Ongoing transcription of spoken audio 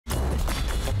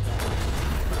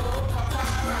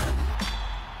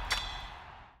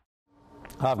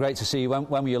Oh, great to see you. When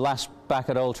were you last back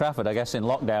at Old Trafford? I guess in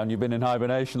lockdown you've been in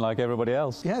hibernation like everybody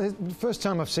else. Yeah, the first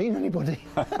time I've seen anybody.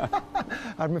 I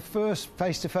had my first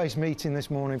face-to-face meeting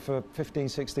this morning for 15,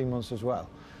 16 months as well.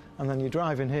 And then you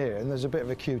drive in here and there's a bit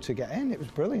of a queue to get in. It was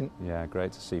brilliant. Yeah,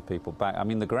 great to see people back. I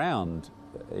mean, the ground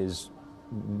is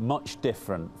much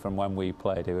different from when we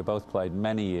played here. We both played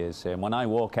many years here. And when I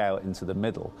walk out into the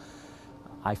middle,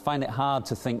 I find it hard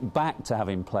to think back to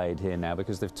having played here now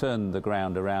because they've turned the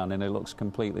ground around and it looks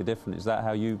completely different. Is that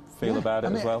how you feel about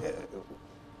it as well?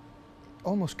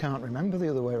 Almost can't remember the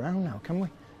other way around now, can we?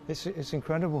 It's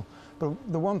incredible. But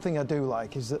the one thing I do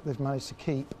like is that they've managed to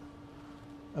keep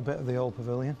a bit of the old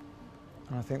pavilion.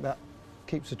 And I think that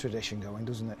keeps the tradition going,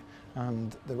 doesn't it?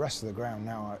 And the rest of the ground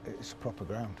now, it's proper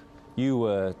ground. You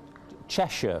were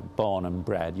Cheshire born and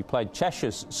bred. You played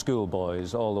Cheshire's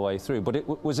schoolboys all the way through,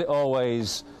 but was it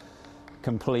always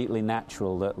completely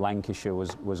natural that Lancashire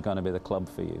was going to be the club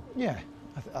for you? Yeah,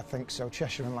 I think so.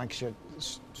 Cheshire and Lancashire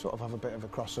sort of have a bit of a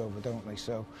crossover, don't they?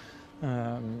 So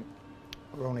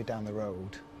we're only down the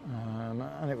road,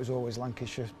 and it was always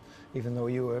Lancashire, even though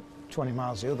you were 20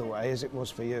 miles the other way, as it was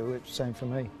for you, it's the same for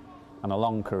me. And a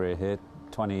long career here,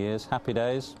 20 years, happy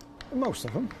days? Most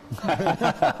of them.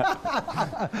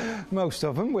 Most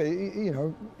of them. You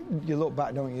know, you look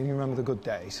back, don't you? You remember the good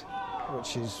days,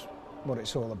 which is what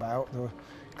it's all about. There were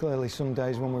clearly some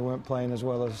days when we weren't playing as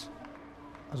well as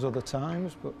other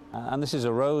times, but... And this is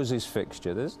a Roses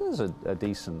fixture. There's a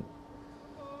decent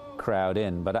crowd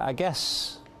in, but I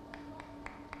guess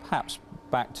perhaps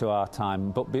back to our time,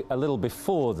 but a little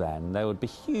before then, there would be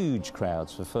huge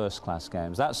crowds for first-class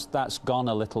games. That's gone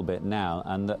a little bit now,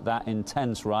 and that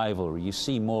intense rivalry you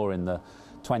see more in the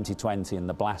 2020 and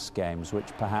the Blast games, which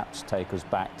perhaps take us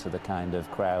back to the kind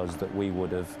of crowds that we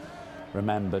would have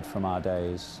remembered from our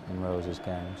days in Roses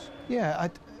games. Yeah,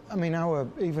 I mean,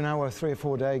 even our 3 or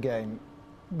 4 day game,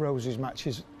 Roses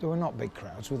matches, there were not big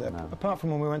crowds, were there? No. Apart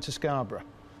from when we went to Scarborough.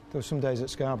 There were some days at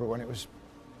Scarborough when it was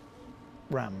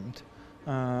rammed.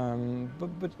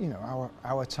 But you know,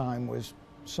 our time was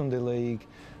Sunday League,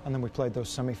 and then we played those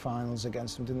semi-finals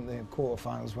against them, didn't they? And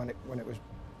quarter-finals when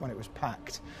it was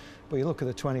packed. But you look at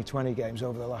the 2020 games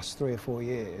over the last 3 or 4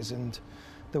 years, and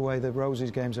the way the Roses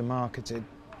games are marketed,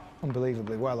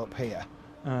 unbelievably well up here,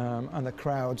 and the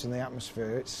crowds and the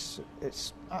atmosphere, it's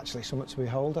actually something to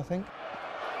behold, I think.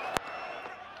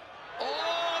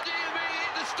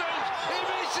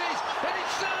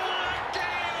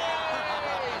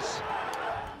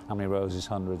 How many Roses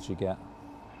hundreds you get?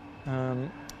 I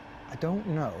don't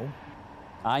know.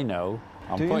 I know.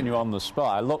 I'm putting you on the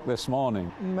spot. I looked this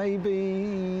morning.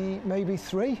 Maybe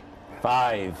 3?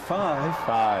 5.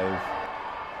 5?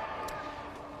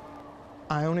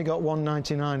 I only got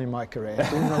 199 in my career. I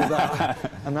do know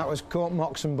that. And that was Court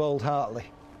Mox and Bold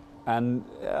Hartley. And,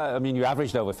 I mean, you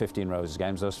averaged over 15 Roses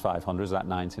games, those 500s, that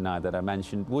 99 that I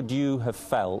mentioned. Would you have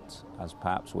felt, as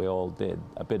perhaps we all did,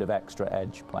 a bit of extra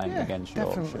edge playing against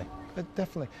Yorkshire?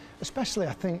 Definitely. Especially,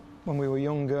 I think, when we were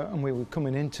younger and we were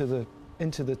coming into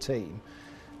the team,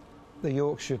 the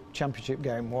Yorkshire Championship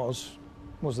game was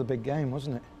the big game,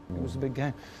 wasn't it? It was the big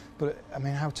game. But, I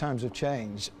mean, how times have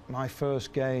changed. My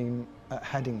first game at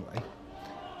Headingley,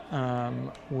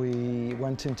 we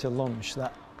went into lunch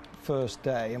that first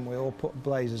day and we all put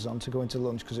blazers on to go into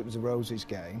lunch because it was a Roses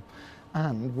game,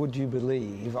 and would you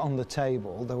believe on the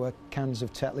table there were cans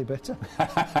of Tetley Bitter.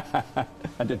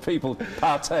 And did people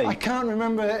partake? I can't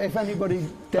remember if anybody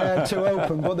dared to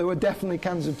open, but there were definitely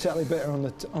cans of Tetley Bitter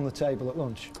on the table at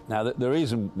lunch. Now the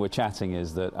reason we're chatting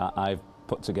is that I've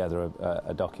put together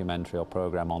a documentary or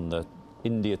programme on the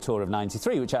India tour of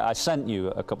 '93, which I sent you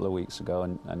a couple of weeks ago,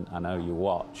 and I know you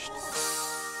watched.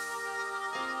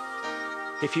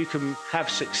 If you can have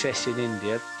success in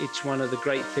India, it's one of the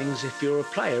great things if you're a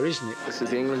player, isn't it? This is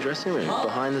the England dressing room,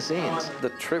 behind the scenes. The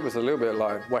trip was a little bit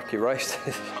like wacky races.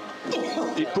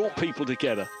 It brought people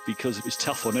together because it was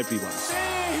tough on everyone.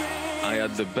 I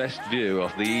had the best view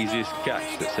of the easiest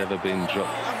catch that's ever been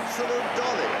dropped. Absolute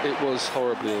dolly. It was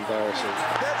horribly embarrassing.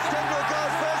 That's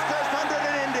Tendulkar's first Test 100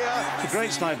 in India. The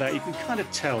greats like that, you can kind of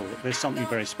tell that there's something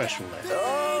very special there.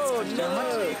 Oh,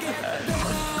 no!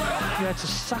 You had to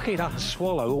suck it up and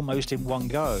swallow almost in one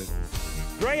go.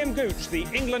 Graham Gooch, the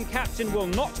England captain, will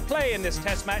not play in this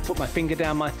Test match. Put my finger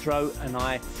down my throat and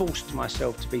I forced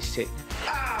myself to be sick.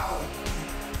 Ow!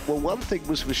 Well, one thing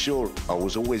was for sure, I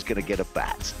was always going to get a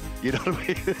bat. You know what I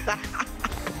mean?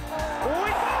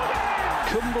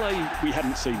 Kumble we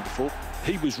hadn't seen before.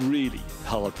 He was really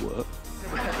hard work.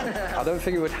 I don't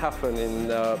think it would happen in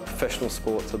professional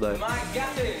sport today. The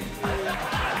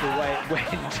way it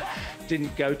went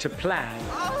didn't go to plan.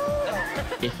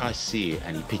 If I see it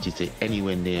and he pitches it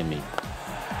anywhere near me,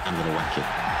 I'm going to whack it.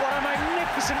 What a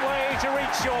magnificent way to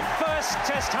reach your first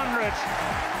Test 100.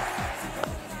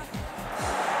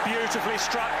 Beautifully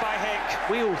struck by Hick.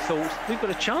 We all thought we've got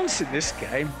a chance in this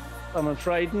game. I'm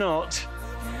afraid not.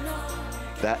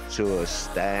 That tour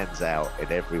stands out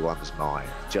in everyone's mind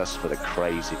just for the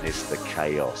craziness, the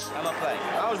chaos. How am I playing?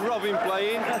 How's Robin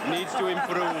playing? Needs to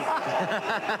improve.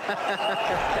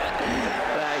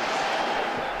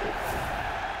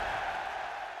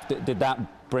 Thanks. Did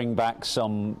that bring back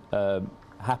some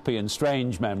happy and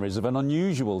strange memories of an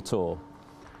unusual tour?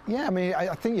 Yeah, I mean,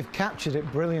 I think you've captured it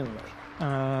brilliantly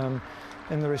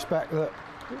in the respect that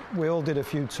we all did a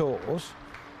few tours,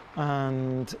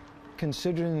 and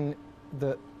considering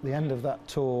that the end of that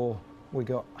tour we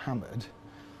got hammered,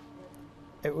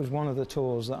 it was one of the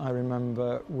tours that I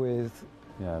remember with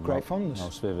great fondness.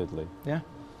 Most vividly. Yeah.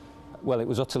 Well, it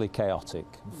was utterly chaotic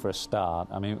for a start.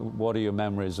 I mean, what are your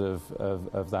memories of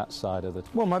that side of the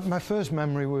tour? Well, my first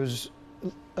memory was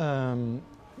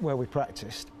where we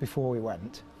practiced before we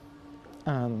went,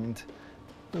 and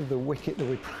the wicket that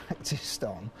we practiced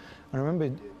on, I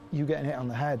remember you getting hit on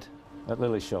the head. At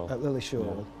Lillishall. At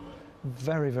Lillishall. Yeah.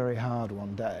 Very, very hard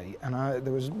one day, and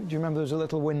do you remember there was a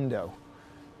little window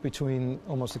between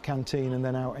almost the canteen and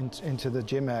then out into the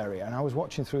gym area, and I was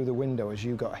watching through the window as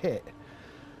you got hit.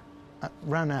 I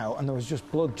ran out and there was just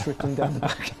blood trickling down the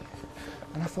back,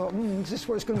 and I thought, is this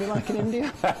what it's going to be like in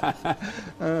India?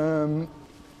 And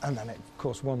then, of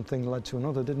course, one thing led to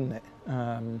another, didn't it?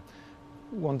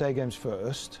 One day games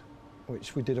first,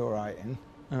 which we did all right in,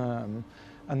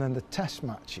 and then the test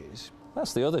matches.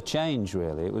 That's the other change,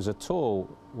 really. It was a tour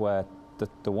where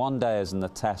the one-dayers and the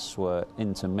tests were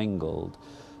intermingled.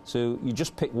 So you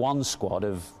just pick one squad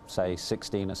of, say,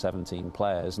 16 or 17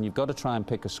 players, and you've got to try and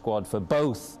pick a squad for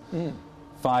both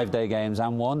 5-day games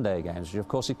and one-day games, which, of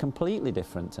course, is completely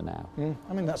different to now.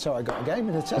 I mean, that's how I got a game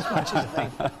in the test matches, I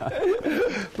think.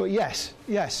 But yes,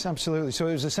 absolutely. So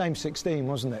it was the same 16,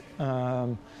 wasn't it?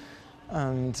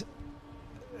 And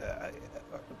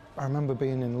I remember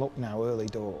being in Lucknow early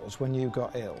doors when you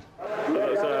got ill.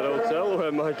 Outside hotel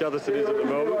where Mike Atherton is at the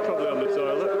moment, probably on the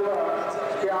toilet.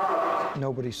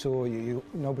 Nobody saw you.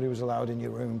 Nobody was allowed in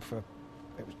your room for,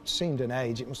 it seemed an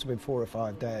age, it must have been 4 or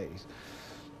 5 days.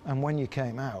 And when you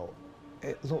came out,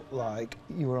 it looked like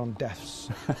you were on death's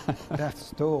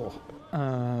door.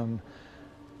 And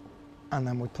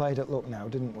then we played at Lucknow,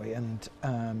 didn't we? And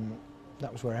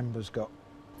that was where Embers got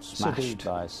smashed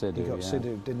by Sidhu. He got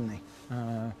Sidhu, didn't he?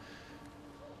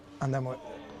 And then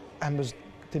Embers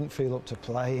didn't feel up to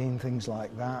playing, things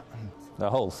like that. And the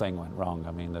whole thing went wrong.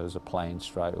 I mean, there was a plane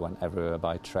strike that went everywhere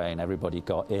by train. Everybody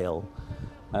got ill.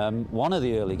 One of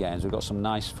the early games, we've got some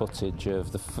nice footage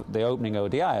of the opening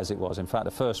ODI as it was. In fact,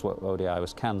 the first ODI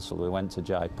was cancelled. We went to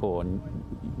Jaipur and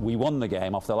we won the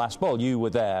game off the last ball. You were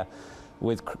there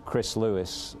with Chris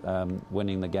Lewis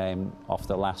winning the game off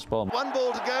the last ball. 1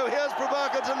 ball to go. Here's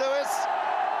Prabhakar to Lewis.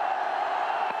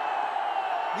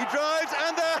 He drives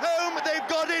and they're home. They've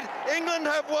got it. England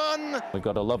have won. We've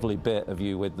got a lovely bit of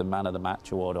you with the Man of the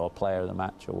Match award or Player of the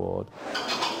Match award.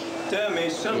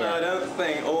 Dermy, somehow I don't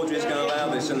think Audrey's going to allow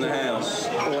this in the house.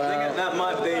 I think that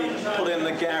might be put in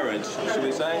the garage, should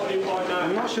we say?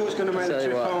 I'm not sure it's going to make the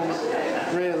trip home,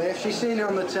 really. If she's seen it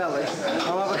on the telly,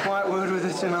 I'll have a quiet word with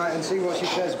her tonight and see what she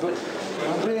says, but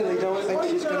I really don't think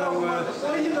she's going to...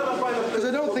 because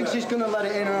I don't think she's going to let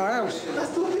it in her house.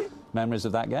 Memories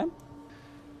of that game?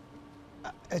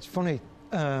 It's funny,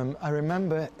 I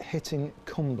remember hitting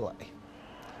Cumbley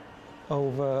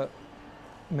over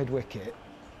mid-wicket.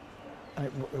 And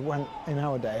it went, in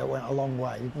our day, it went a long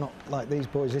way, not like these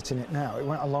boys hitting it now, it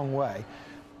went a long way.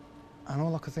 And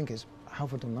all I could think is, how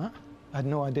have I done that? I had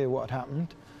no idea what had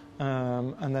happened.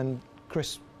 And then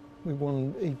Chris, we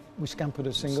scampered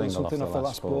a single or something off the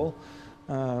last ball.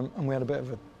 And we had a bit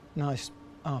of a nice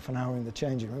half an hour in the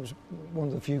changing room. It was one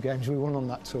of the few games we won on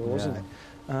that tour, wasn't it?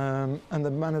 And the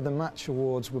Man of the Match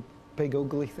awards were big,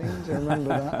 ugly things, I remember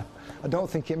that. I don't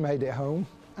think it made it home.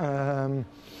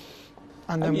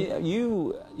 And then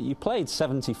you played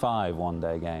 75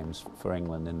 one-day games for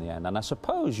England in the end, and I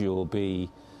suppose you'll be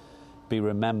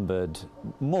remembered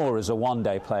more as a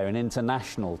one-day player in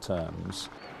international terms.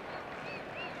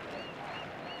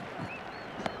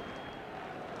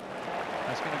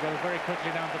 That's going to go very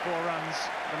quickly down to 4 runs.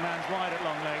 The man's wide at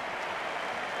long leg.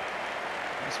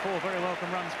 It's 4 very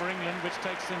welcome runs for England, which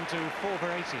takes them to 4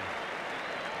 for 80.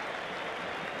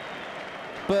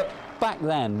 But back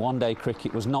then, one-day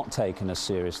cricket was not taken as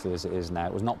seriously as it is now.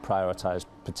 It was not prioritised,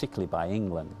 particularly by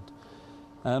England.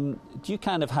 Do you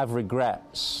kind of have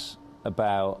regrets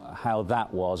about how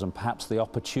that was and perhaps the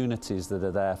opportunities that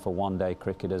are there for one-day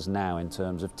cricketers now in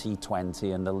terms of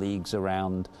T20 and the leagues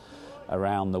around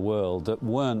the world that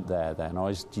weren't there then,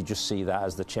 or do you just see that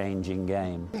as the changing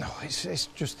game? No, it's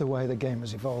just the way the game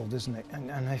has evolved, isn't it? And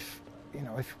if, you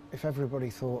know, if everybody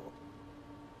thought,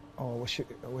 oh, I wish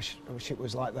it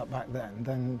was like that back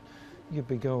then you'd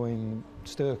be going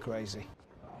stir crazy.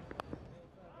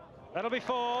 That'll be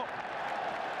 4.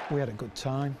 We had a good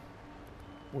time.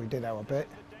 We did our bit,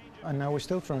 and now we're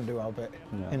still trying to do our bit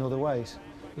in other ways.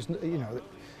 There's, you know,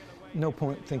 no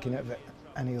point thinking of it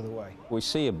any other way. We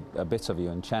see a bit of you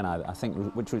in Chennai, I think,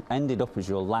 which ended up as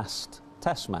your last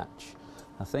Test match.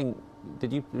 I think,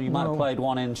 you might have played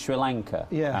one in Sri Lanka.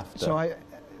 Yeah. After. So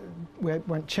we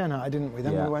went Chennai, didn't we?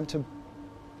 Then we went to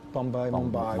Mumbai,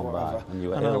 whatever. And you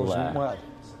were and ill I wasn't there.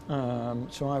 well.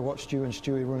 So I watched you and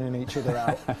Stewie running each other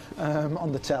out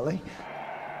on the telly.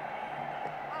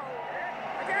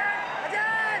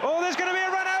 Oh, there's going to be a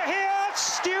run out here.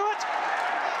 Stewart,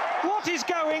 what is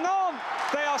going on?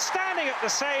 They are standing at the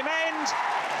same end.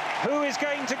 Who is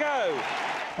going to go?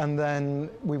 And then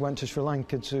we went to Sri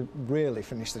Lanka to really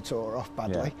finish the tour off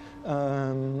badly.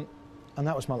 And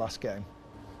that was my last game.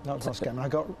 That was my last game.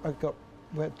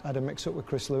 I had a mix-up with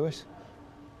Chris Lewis,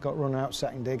 got run out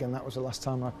second dig, and that was the last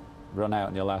time I... Run out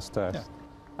in your last Test.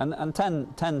 Yeah. And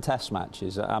 10 Test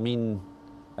matches, I mean,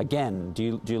 again,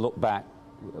 do you look back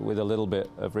with a little bit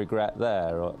of regret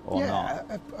there, or not?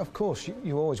 Yeah, of course,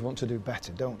 you always want to do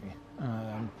better, don't you?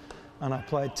 And I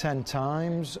played 10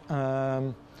 times.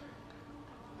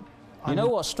 You know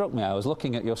what struck me? I was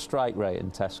looking at your strike rate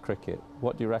in Test cricket.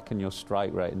 What do you reckon your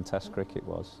strike rate in Test cricket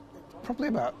was? Probably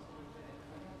about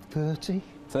 30.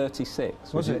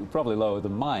 36, was it? Probably lower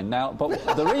than mine. Now, but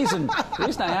the reason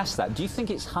I asked that, do you think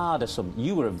it's harder?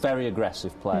 You were a very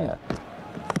aggressive player.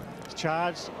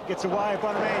 Charge, gets away,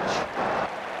 bottom edge.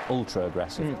 Ultra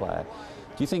aggressive player.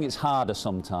 Do you think it's harder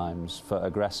sometimes for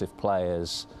aggressive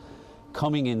players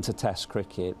coming into Test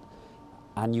cricket,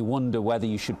 and you wonder whether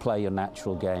you should play your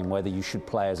natural game, whether you should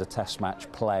play as a Test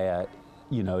match player,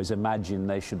 you know, as imagined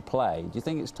they should play? Do you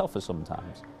think it's tougher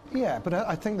sometimes? Yeah, but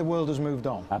I think the world has moved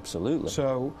on. Absolutely.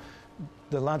 So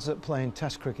the lads that play in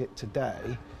Test cricket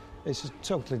today, it's a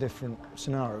totally different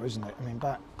scenario, isn't it? I mean,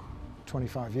 back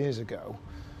 25 years ago,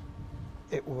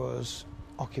 it was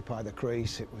occupy the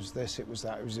crease, it was this, it was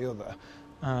that, it was the other.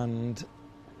 And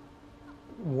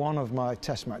one of my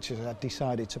Test matches I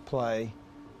decided to play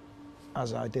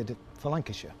as I did for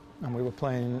Lancashire. And we were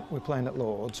playing at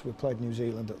Lords, we played New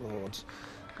Zealand at Lords,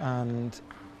 and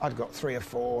I'd got 3 or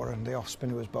 4 and the off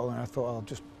spinner was bowling. I thought I'll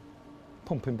just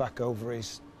pump him back over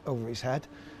his head,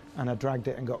 and I dragged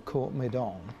it and got caught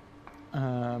mid-on.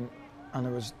 And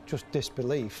there was just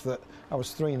disbelief that I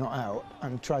was 3 not out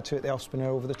and tried to hit the off spinner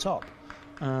over the top,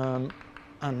 and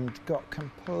got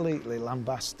completely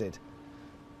lambasted.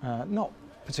 Not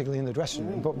particularly in the dressing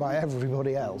room, but by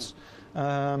everybody else.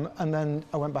 And then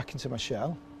I went back into my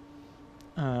shell.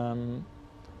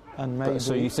 And maybe...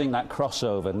 So you think that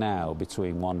crossover now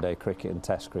between one-day cricket and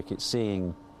Test cricket,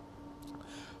 seeing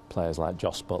players like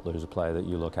Jos Buttler, who's a player that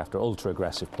you look after,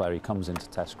 ultra-aggressive player, he comes into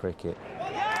Test cricket.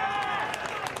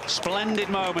 Splendid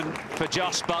moment for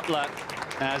Jos Buttler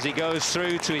as he goes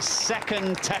through to his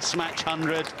second Test match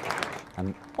 100.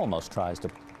 And almost tries to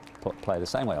play the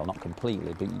same way, or not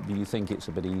completely, but do you think it's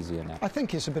a bit easier now? I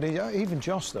think it's a bit easier. Even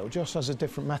Jos, though, Jos has a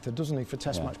different method, doesn't he, for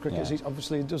Test match cricket? Yeah.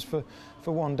 Obviously he does for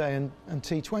one day and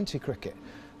T20 cricket.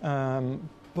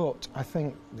 But I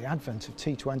think the advent of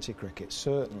T20 cricket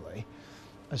certainly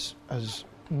has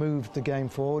moved the game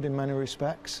forward in many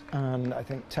respects, and I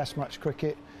think Test match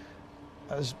cricket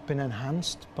has been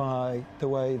enhanced by the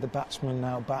way the batsmen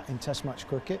now bat in Test match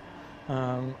cricket,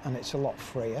 and it's a lot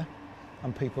freer,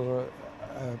 and people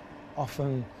are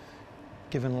often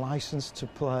given licence to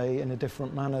play in a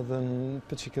different manner than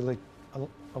particularly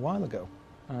a while ago.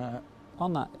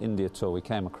 On that India tour, we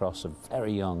came across a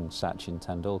very young Sachin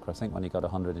Tendulkar. I think when he got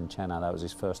 100 in Chennai, that was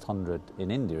his first 100 in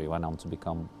India. He went on to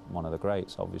become one of the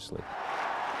greats, obviously.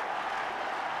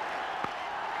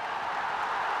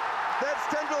 That's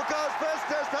Tendulkar's first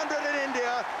Test 100 in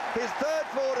India, his third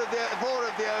four of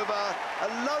the over, a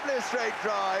lovely straight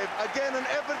drive, again an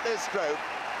effortless stroke,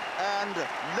 and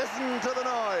listen to the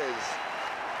noise.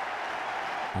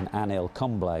 And Anil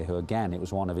Kumble, who again, it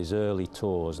was one of his early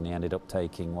tours, and he ended up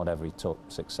taking whatever he took,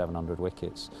 600-700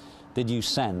 wickets. Did you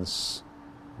sense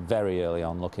very early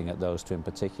on, looking at those two in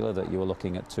particular, that you were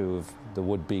looking at two of the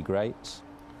would-be greats?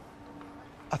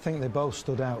 I think they both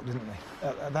stood out, didn't they?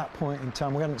 At that point in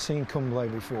time, we hadn't seen Kumble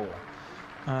before.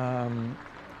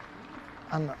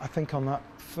 And I think on that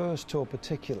first tour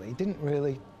particularly, he didn't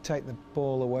really take the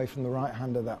ball away from the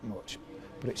right-hander that much,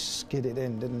 but it skidded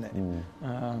in, didn't it?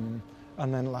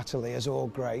 And then latterly, as all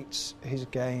greats, his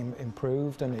game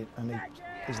improved and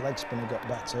his leg spinner got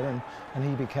better and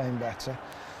he became better.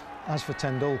 As for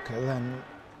Tendulkar, then,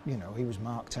 you know, he was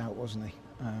marked out, wasn't he?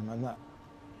 And that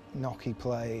knock he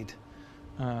played,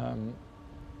 you know,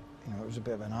 it was a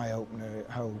bit of an eye-opener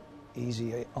how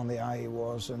easy on the eye he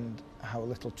was and how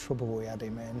little trouble we had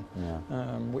him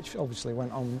in, which obviously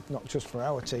went on not just for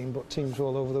our team, but teams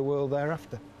all over the world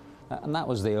thereafter. And that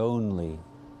was the only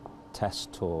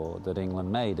test tour that England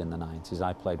made in the 90s.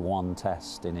 I played one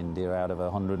test in India out of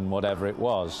 100 and whatever it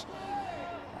was.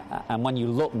 And when you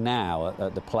look now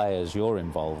at the players you're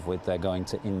involved with, they're going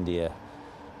to India,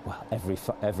 well,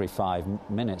 every 5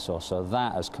 minutes or so.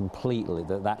 That has completely,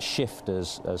 that shift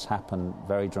has happened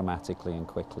very dramatically and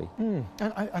quickly. And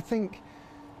I think,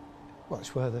 well,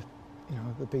 it's where the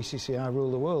BCCI rule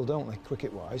the world, don't they,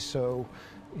 cricket-wise? So,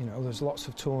 you know, there's lots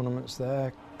of tournaments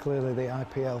there. Clearly, the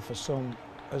IPL for some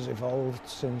has evolved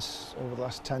since over the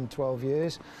last 10, 12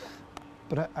 years.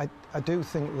 But I do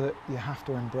think that you have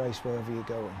to embrace wherever you're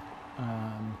going.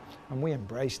 And we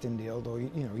embraced India, although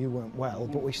you weren't well,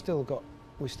 but we still got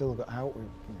out.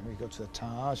 We go to the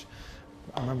Taj.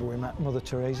 I remember we met Mother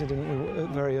Teresa, didn't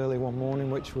we, very early one morning,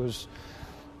 which was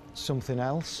something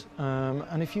else.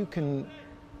 And if you can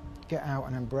get out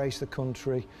and embrace the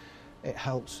country, it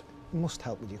helps. It must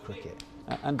help with your cricket.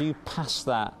 And do you pass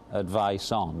that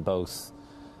advice on, both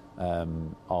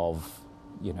of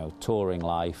touring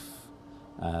life,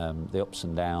 the ups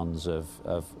and downs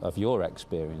of your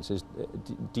experiences?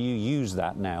 Do you use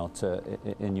that now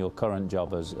in your current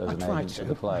job as an agent to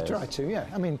the players? I try to, yeah.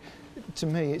 I mean, to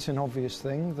me, it's an obvious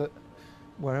thing that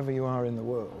wherever you are in the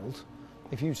world,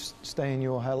 if you stay in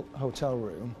your hotel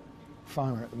room,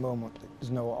 fine, at the moment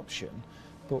there's no option,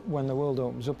 but when the world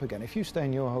opens up again, if you stay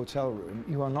in your hotel room,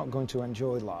 you are not going to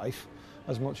enjoy life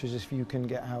as much as if you can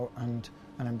get out and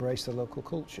embrace the local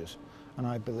cultures. And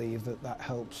I believe that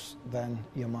helps then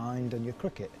your mind and your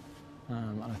cricket.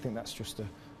 And I think that's just a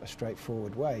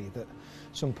straightforward way that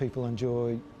some people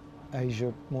enjoy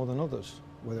Asia more than others,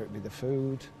 whether it be the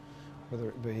food, whether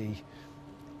it be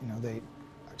the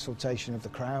exaltation of the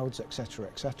crowds, etc.,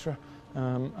 etc.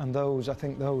 And I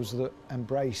think those that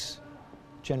embrace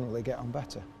generally get on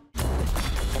better.